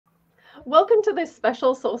Welcome to this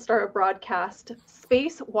special Solstar broadcast,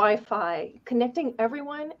 Space Wi-Fi, connecting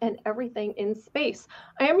everyone and everything in space.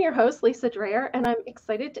 I am your host, Lisa Dreyer, and I'm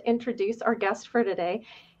excited to introduce our guest for today,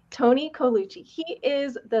 Tony Colucci. He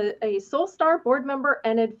is a Solstar board member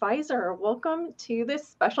and advisor. Welcome to this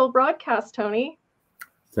special broadcast, Tony.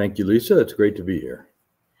 Thank you, Lisa. It's great to be here.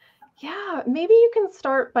 Yeah, maybe you can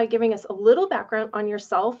start by giving us a little background on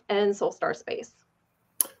yourself and Solstar Space.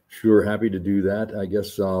 Sure, happy to do that. I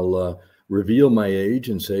guess I'll reveal my age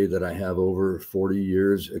and say that I have over 40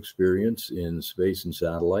 years experience in space and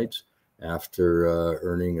satellites after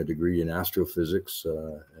earning a degree in astrophysics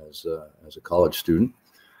as a college student.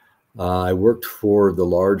 I worked for the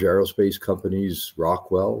large aerospace companies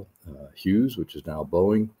Rockwell, Hughes, which is now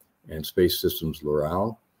Boeing, and Space Systems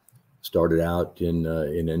Loral. Started out in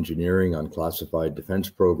engineering on classified defense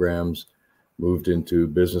programs, moved into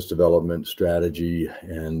business development, strategy,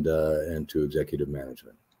 and to executive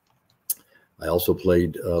management. I also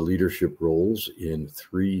played leadership roles in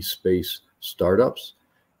 3 space startups.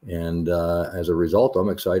 And as a result, I'm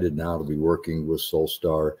excited now to be working with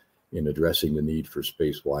Solstar in addressing the need for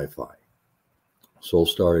space Wi-Fi.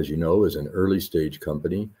 Solstar, as you know, is an early stage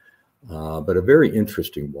company, but a very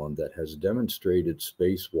interesting one that has demonstrated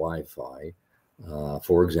space Wi-Fi,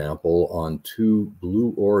 for example, on 2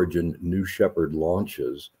 Blue Origin New Shepard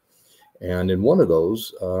launches. And in one of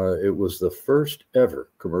those, it was the first ever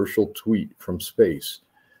commercial tweet from space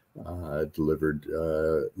delivered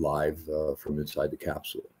live from inside the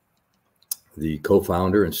capsule. The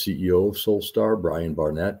co-founder and CEO of Solstar, Brian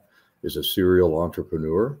Barnett, is a serial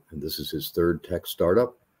entrepreneur, and this is his 3rd tech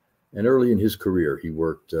startup. And early in his career, he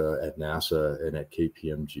worked at NASA and at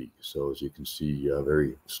KPMG. So as you can see, a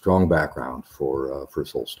very strong background for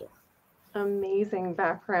Solstar. Amazing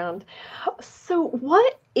background. So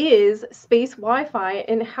what is space Wi-Fi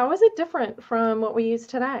and how is it different from what we use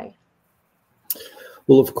today?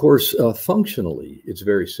 Well, of course, functionally, it's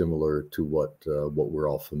very similar to what we're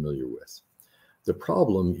all familiar with. The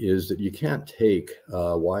problem is that you can't take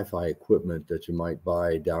Wi-Fi equipment that you might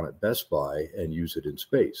buy down at Best Buy and use it in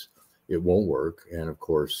space. It won't work. And of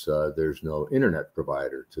course, there's no internet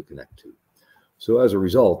provider to connect to. So as a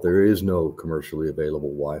result, there is no commercially available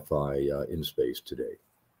Wi-Fi in space today.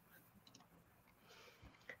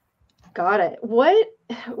 Got it.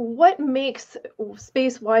 What makes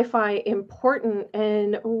space Wi-Fi important,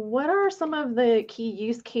 and what are some of the key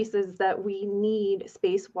use cases that we need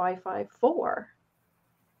space Wi-Fi for?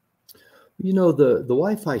 You know, the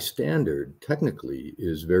Wi-Fi standard technically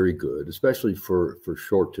is very good, especially for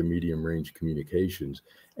short to medium range communications,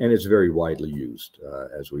 and it's very widely used,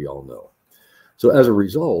 as we all know. So as a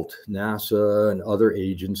result, NASA and other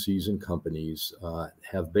agencies and companies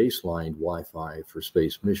have baselined Wi-Fi for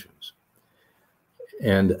space missions.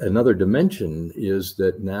 And another dimension is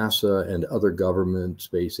that NASA and other government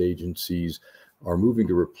space agencies are moving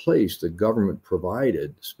to replace the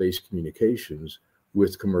government-provided space communications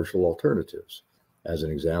with commercial alternatives. As an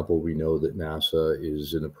example, we know that NASA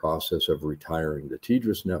is in the process of retiring the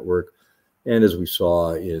TDRS network. And as we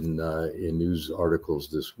saw in news articles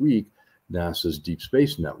this week, NASA's Deep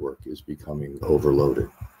Space Network is becoming overloaded.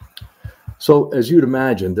 So as you'd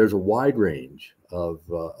imagine, there's a wide range of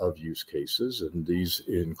use cases, and these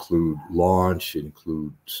include launch,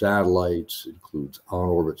 include satellites, includes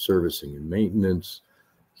on-orbit servicing and maintenance,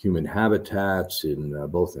 human habitats in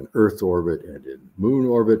both in Earth orbit and in Moon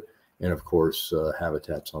orbit, and of course,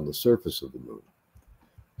 habitats on the surface of the Moon.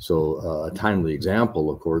 So a timely example,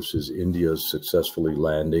 of course, is India's successfully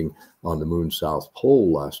landing on the Moon's South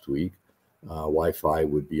Pole last week. Wi-Fi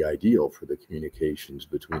would be ideal for the communications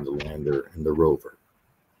between the lander and the rover.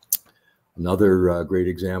 Another great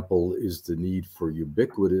example is the need for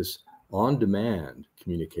ubiquitous on-demand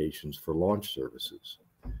communications for launch services.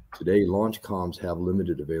 Today, launch comms have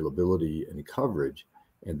limited availability and coverage,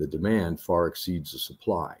 and the demand far exceeds the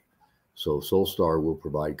supply. So Solstar will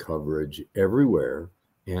provide coverage everywhere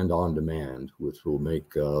and on demand, which will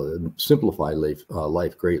make simplify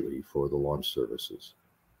life greatly for the launch services.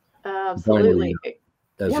 Absolutely. Finally,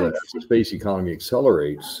 as the space economy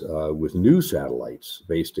accelerates with new satellites,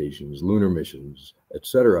 base stations, lunar missions,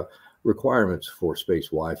 etc., requirements for space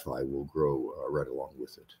Wi-Fi will grow right along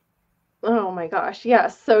with it. Oh my gosh,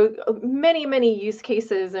 yes. So many use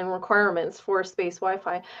cases and requirements for space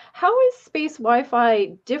Wi-Fi. How is space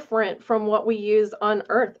Wi-Fi different from what we use on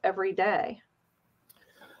Earth every day?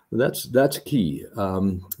 That's key.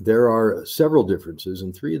 There are several differences,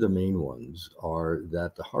 and 3 of the main ones are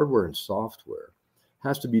that the hardware and software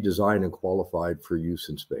has to be designed and qualified for use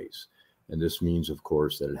in space. And this means, of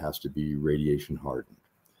course, that it has to be radiation hardened.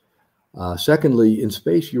 Secondly, in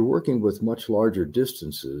space, you're working with much larger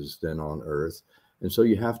distances than on Earth. And so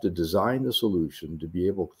you have to design the solution to be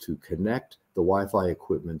able to connect the Wi-Fi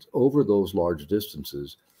equipment over those large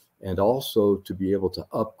distances, and also to be able to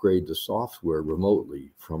upgrade the software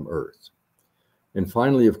remotely from Earth. And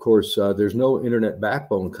finally, of course, there's no internet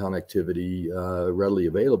backbone connectivity readily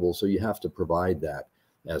available, so you have to provide that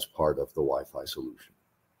as part of the Wi-Fi solution.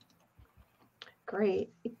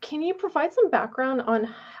 Great. Can you provide some background on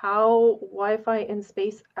how Wi-Fi in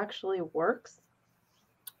space actually works?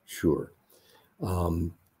 Sure.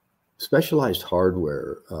 Specialized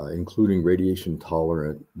hardware, including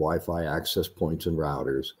radiation-tolerant Wi-Fi access points and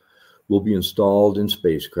routers, will be installed in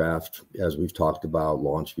spacecraft, as we've talked about,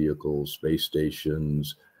 launch vehicles, space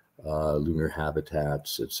stations, lunar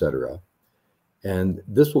habitats, etc. And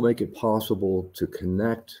this will make it possible to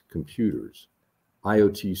connect computers,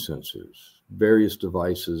 IoT sensors, various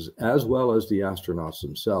devices, as well as the astronauts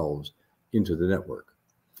themselves into the network.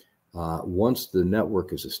 Once the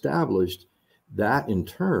network is established, that in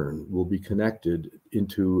turn will be connected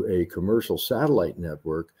into a commercial satellite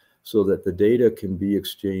network so that the data can be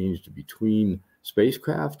exchanged between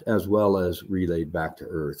spacecraft as well as relayed back to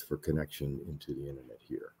Earth for connection into the internet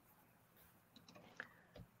here.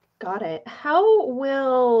 Got it. How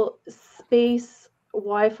will space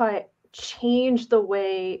Wi-Fi change the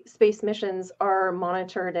way space missions are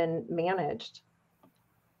monitored and managed?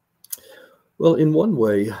 Well, in one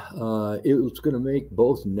way, it's going to make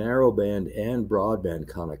both narrowband and broadband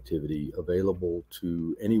connectivity available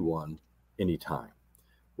to anyone, anytime.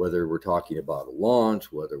 Whether we're talking about a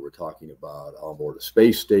launch, whether we're talking about onboard a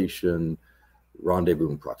space station, rendezvous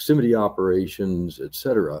and proximity operations,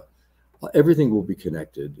 etc., everything will be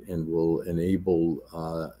connected and will enable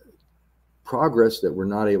progress that we're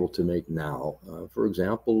not able to make now. For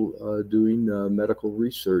example, doing medical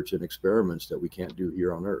research and experiments that we can't do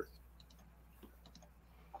here on Earth.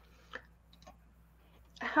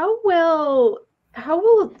 How will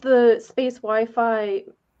the space Wi-Fi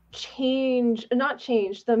not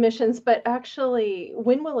change the missions, but actually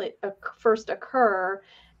when will it first occur,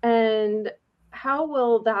 and how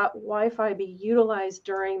will that Wi-Fi be utilized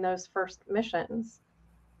during those first missions?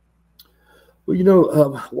 Well, you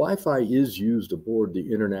know, Wi-Fi is used aboard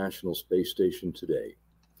the International Space Station today.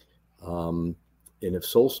 And if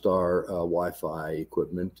Solstar Wi-Fi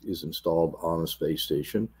equipment is installed on a space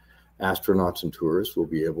station, astronauts and tourists will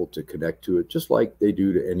be able to connect to it just like they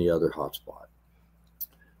do to any other hotspot.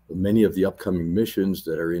 Many of the upcoming missions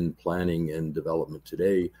that are in planning and development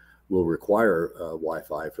today will require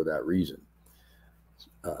Wi-Fi for that reason.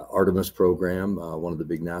 Artemis program, one of the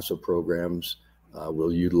big NASA programs,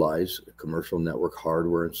 will utilize commercial network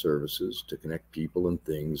hardware and services to connect people and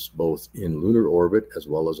things both in lunar orbit as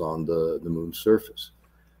well as on the moon's surface.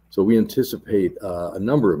 So we anticipate a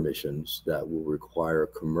number of missions that will require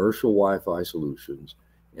commercial Wi-Fi solutions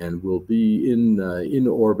and will be in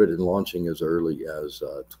orbit and launching as early as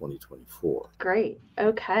 2024. Great.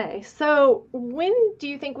 Okay. So when do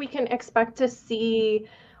you think we can expect to see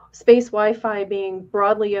space Wi-Fi being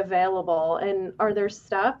broadly available? And are there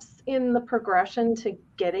steps in the progression to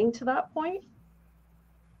getting to that point?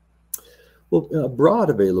 Well, broad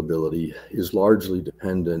availability is largely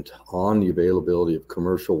dependent on the availability of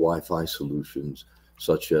commercial Wi-Fi solutions,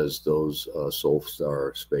 such as those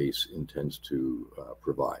Solstar Space intends to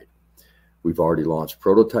provide. We've already launched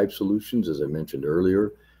prototype solutions, as I mentioned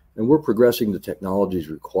earlier, and we're progressing the technologies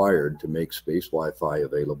required to make space Wi-Fi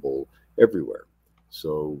available everywhere.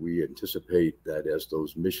 So we anticipate that as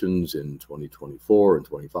those missions in 2024 and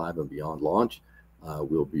 25 and beyond launch,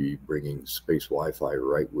 we'll be bringing space Wi-Fi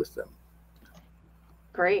right with them.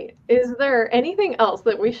 Great. Is there anything else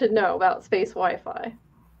that we should know about space Wi-Fi?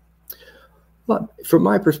 Well, from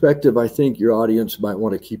my perspective, I think your audience might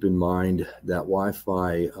want to keep in mind that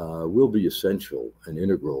Wi-Fi will be essential and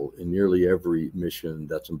integral in nearly every mission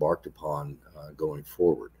that's embarked upon going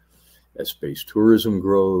forward. As space tourism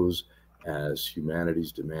grows, as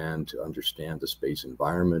humanity's demand to understand the space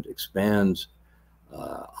environment expands,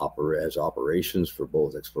 as operations for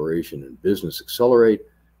both exploration and business accelerate,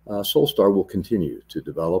 Solstar will continue to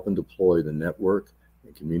develop and deploy the network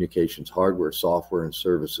and communications hardware, software, and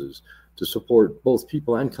services to support both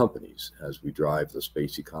people and companies as we drive the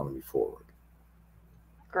space economy forward.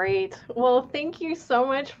 Great. Well, thank you so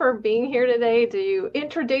much for being here today to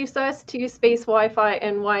introduce us to space Wi-Fi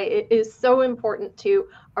and why it is so important to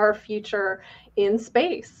our future in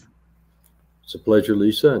space. It's a pleasure,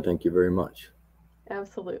 Lisa, and thank you very much.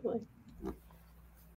 Absolutely.